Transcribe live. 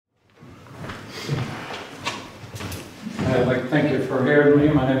I'd like to thank you for hearing me.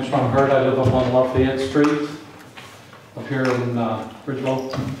 My name is Ron Hurd. I live up on Lafayette Street, up here in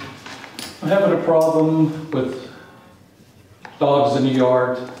Bridgeville. I'm having a problem with dogs in the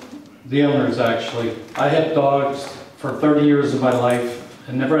yard. The owners, actually. I had dogs for 30 years of my life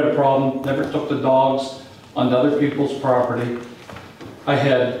and never had a problem, never took the dogs onto other people's property. I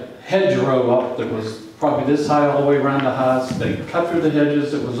had hedgerow up that was probably this high all the way around the house. They cut through the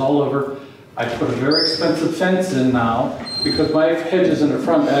hedges, it was all over. I put a very expensive fence in now because my hedges in the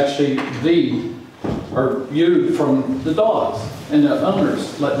front actually are viewed from the dogs and the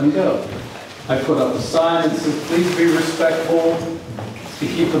owners let them go. I put up a sign that says, please be respectful, to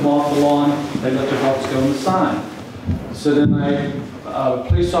keep them off the lawn. They let the dogs go in the sign. So then a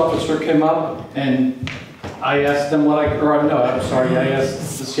police officer came up and I asked them what I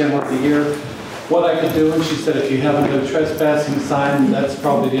asked this gentleman here what I could do, and she said if you have a no trespassing sign, that's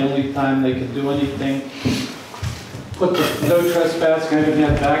probably the only time they could do anything. Put the no trespassing, I even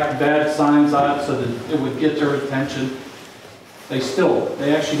had bad signs out so that it would get their attention. They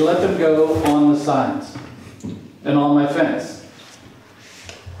actually let them go on the signs and on my fence.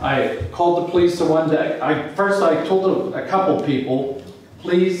 I called the police the one day. First I told a couple people,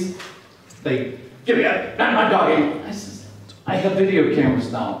 please, give me not my dog. I says, I have video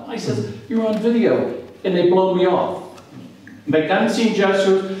cameras now. I says, you're on video, and they blow me off. Make unseen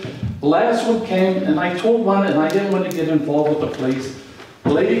gestures. The last one came, and I told one, and I didn't want to get involved with the police.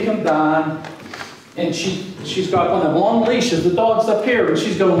 The lady come down, and she's got one of them long leashes. The dog's up here, and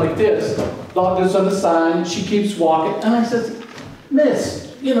she's going like this. Dog is on the sign. She keeps walking, and I says,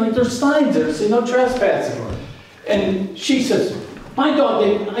 Miss, you know, there's signs there, say no trespassing. And she says, my dog,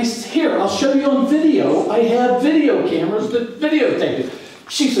 I said, here, I'll show you on video. I have video cameras that videotape it.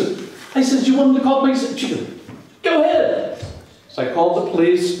 She said, I said, you want me to call the police? She goes, go ahead. So I called the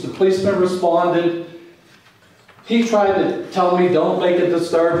police. The policeman responded. He tried to tell me, don't make a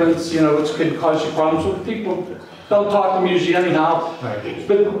disturbance. You know, it could cause you problems with people. Don't talk to me usually anyhow. Right.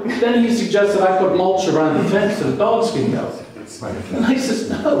 But then he suggested I put mulch around the fence so the dogs can go. And I says,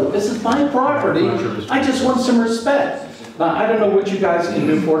 no, this is my property. I just want some respect. Now, I don't know what you guys can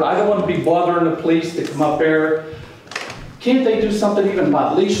do for it. I don't want to be bothering the police to come up there. Can't they do something even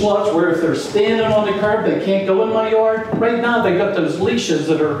about leash laws where if they're standing on the curb, they can't go in my yard? Right now, they got those leashes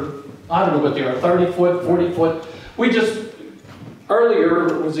that are, I don't know what they are, 30 foot, 40 foot.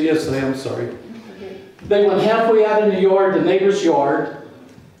 Earlier, was it yesterday, I'm sorry. They went halfway out in the yard, the neighbor's yard.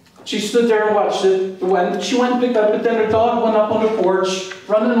 She stood there and watched it. She went and picked up, but then her dog went up on the porch,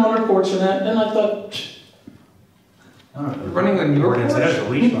 running on her porch and that, and I thought, running on your porch?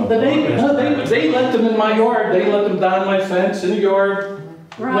 They let them in my yard. They let them down my fence in the yard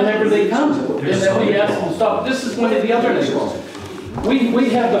whenever they come. And then we ask them to stop. This is one of the other neighbors. We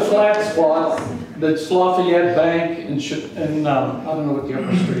have the flat spot that's Lafayette Bank and I don't know what the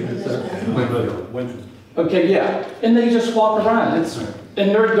upper street is there. Okay, yeah. And they just walk around. And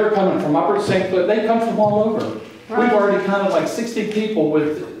they're coming from Upper St. Clair. They come from all over. We've already counted like 60 people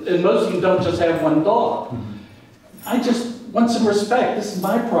and most of them don't just have one dog. I just want some respect. This is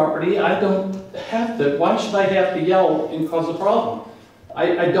my property. I don't have to. Why should I have to yell and cause a problem?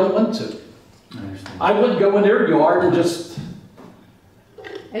 I don't want to. I would go in their yard and just.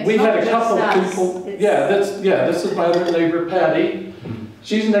 We had a couple of people. This is my other neighbor, Patty.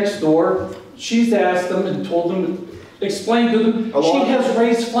 She's next door. She's asked them and told them, explained to them. She has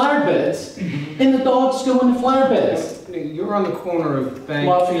raised flower beds, and the dogs go in the flower beds. You're on the corner of Bank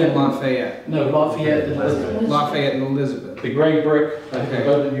and Lafayette. No, Lafayette and Elizabeth. Lafayette and Elizabeth. The gray brick.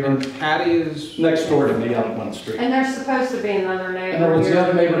 Okay. And Patty is next door to me on one street. And there's supposed to be another neighbor. And there was the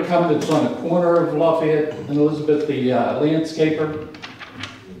other neighbor coming that's on the corner of Lafayette and Elizabeth, the landscaper.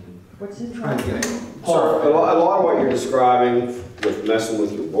 What's his name? So a lot of what you're describing with messing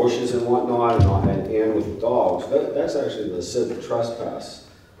with your bushes and whatnot and with the dogs, that's actually the civic trespass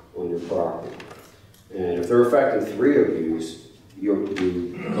on your property. And if they're affecting 3 of you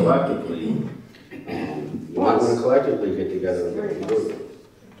collectively, you might want to collectively get together and do it.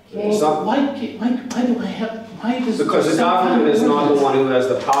 Because the government is not the one who has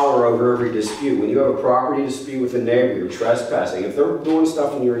the power over every dispute. When you have a property dispute with a neighbor, you're trespassing. If they're doing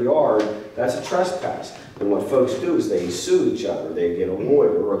stuff in your yard, that's a trespass. And what folks do is they sue each other. They get a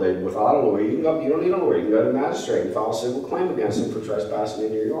lawyer, or without a lawyer, you don't need a lawyer. You can go to the magistrate and file a civil claim against them for trespassing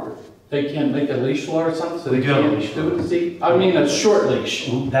in your yard. They can't make a leash law or something, so they can't do it. See, I mean a short leash.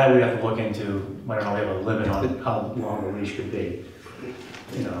 That we have to look into. I don't know, we have a limit on how long a leash could be.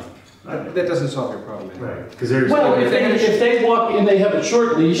 You know, that doesn't solve your problem. Right? Because there's if they walk and they have a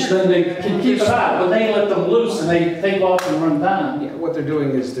short leash, then they can keep it out. But they let them loose and they take off and run down. Yeah, what they're doing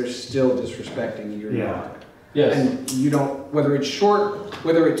is they're still disrespecting your yard. Yes. And you don't, whether it's short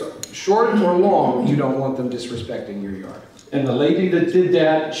or long, you don't want them disrespecting your yard. And the lady that did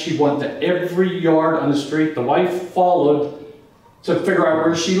that, she went to every yard on the street. The wife followed to figure out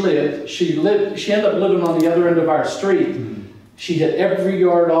where she lived. She ended up living on the other end of our street. She hit every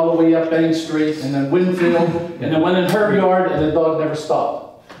yard all the way up Bank Street and then Winfield, and then went in her yard, and the dog never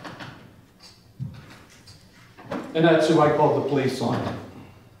stopped. And that's who I called the police on.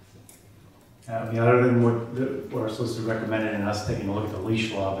 Other than what our solicitor recommended and us taking a look at the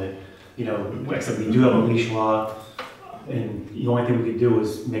leash law of it, you know, except we do have a leash law, and the only thing we could do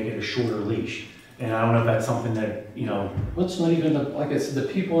is make it a shorter leash. And I don't know if that's something that, you know. Well, it's not even, like I said,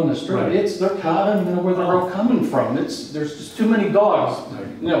 the people in the street, Right. they're caught, I don't even know where they're all coming from. There's just too many dogs.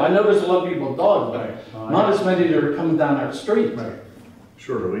 You know, I know there's a lot of people with dogs, but not as many that are coming down our street. Right.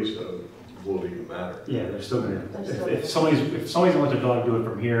 Shorter leash though, won't even matter. Yeah, they're still gonna, if somebody's gonna let their dog do it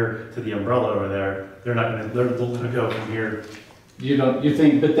from here to the umbrella over there, they're not gonna, they're gonna go from here. You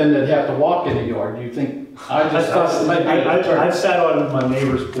think, but then they'd have to walk in a yard. You think, I've sat on my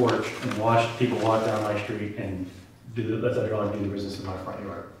neighbor's porch and watched people walk down my street and let their dog do the business in my front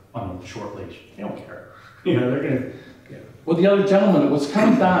yard on a short leash. They don't care. You know, they're gonna. Yeah. Well, the other gentleman that was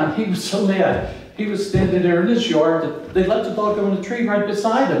coming down, he was so mad. He was standing there in his yard, that they let the dog go in the tree right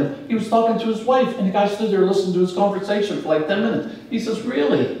beside him. He was talking to his wife, and the guy stood there listening to his conversation for like 10 minutes. He says,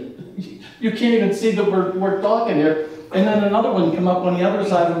 really? You can't even see that we're talking here. And then another one came up on the other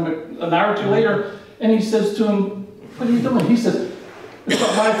side of him an hour or two later, and he says to him, what are you doing? He says, it's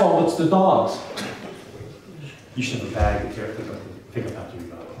not my fault, it's the dog's. You should have a bag to pick up after your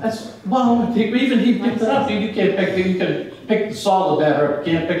dog. That's, well, even he picked it up. You can't pick it, you can pick the solid matter up,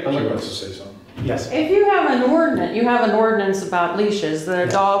 you can't pick the She liquid. wants to say something. Yes. If you have an ordinance about leashes, that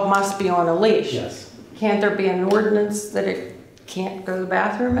a dog must be on a leash. Yes. Can't there be an ordinance that it can't go to the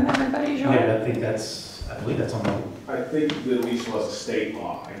bathroom in everybody's yard? Yeah, I believe that's on the. I think the leash law is a state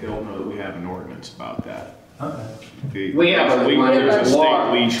law. I don't know that we have an ordinance about that. Okay. We have a There's a state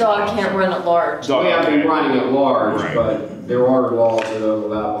law. leash Dog law. can't run at large. Dog We have been can't. running at large, Right. but there are laws that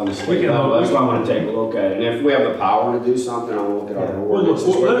overlap on the state level. That's why I want to take a look at it. And if we have the power to do something, I want to look at our ordinances.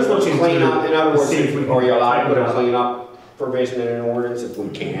 let's look into Clean up, in other it, words, see if we can are you allowed to put a figure out. clean up provision in an ordinance if we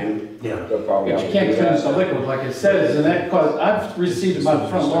can? Yeah. They'll probably But have you to can't do finish that. the liquid like it says, and that caused, I've received my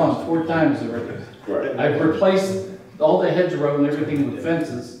front lawn 4 times already. Right. I've replaced all the hedgerow and everything with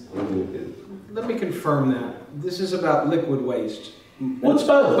fences. Let me confirm that. This is about liquid waste. Well, it's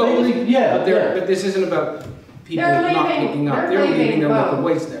both, yeah, yeah. But this isn't about people They're not leaving- picking up. they're They're leaving leaving their both. liquid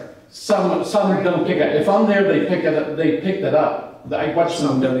waste there. Some don't pick it, if I'm there, they pick it up, they picked it up. I watch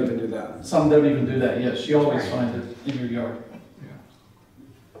Some them, don't even do that. some don't even do that, yes, you always find it in your yard.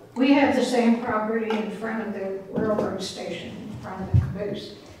 We have the same property in front of the railroad station, in front of the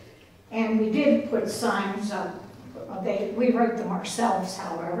caboose. And we did put signs up. We wrote them ourselves,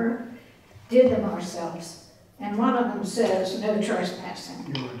 however, did them ourselves. And one of them says, no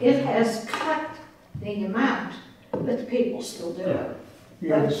trespassing. It has cut the amount, but the people still do it.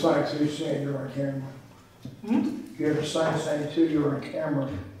 You have a sign too saying you're on camera. You have a sign saying too you're on camera.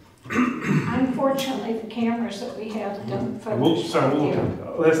 Unfortunately, the cameras that we have don't focus.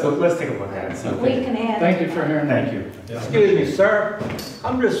 Let's take a look at it. See if We can add. Thank you for hearing that. Thank you. Excuse me, sir.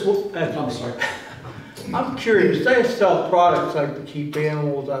 I'm sorry. I'm curious. They sell products like to keep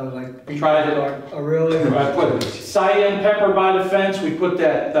animals out of like. Tried it. Oh, really? I put cayenne pepper by the fence, we put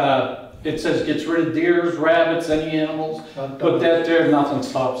that, it says gets rid of deers, rabbits, any animals. Put that there, nothing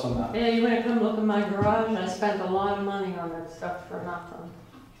stops them now. Yeah, you wanna come look in my garage? I spent a lot of money on that stuff for nothing.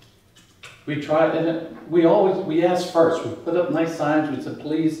 We tried, and we ask first, we put up nice signs, we said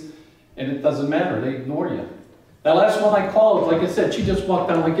please, and it doesn't matter, they ignore you. That last one I called, like I said, she just walked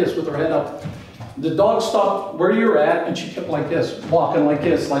down like this with her head up. The dog stopped where you're at, and she kept like this, walking like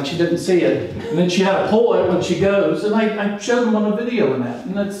this, like she didn't see it. And then she had to pull it when she goes, and I showed them on the video and that,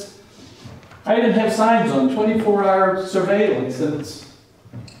 and that's, I didn't have signs on, 24-hour surveillance, and it's.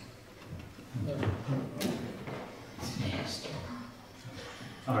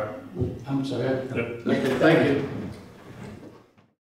 All right. I'm sorry. Okay, thank you.